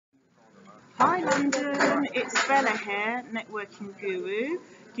Hi London, it's Bella here, networking guru,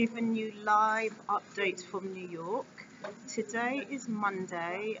 giving you live updates from New York. Today is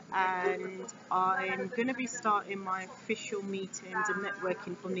Monday and I'm going to be starting my official meetings and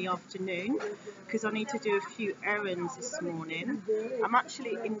networking from the afternoon because I need to do a few errands this morning. I'm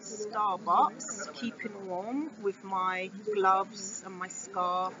actually in Starbucks keeping warm with my gloves and my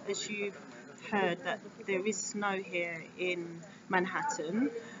scarf. As you've heard, that there is snow here in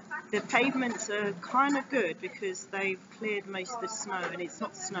Manhattan. The pavements are kind of good because they've cleared most of the snow and it's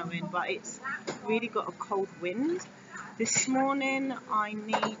not snowing, but it's really got a cold wind. This morning I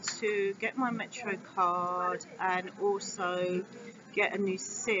need to get my Metro card and also get a new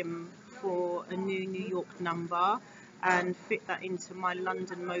SIM for a new New York number and fit that into my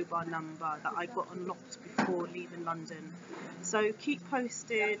London mobile number that I got unlocked before leaving London. So keep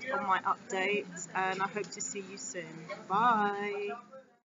posted on my updates and I hope to see you soon. Bye.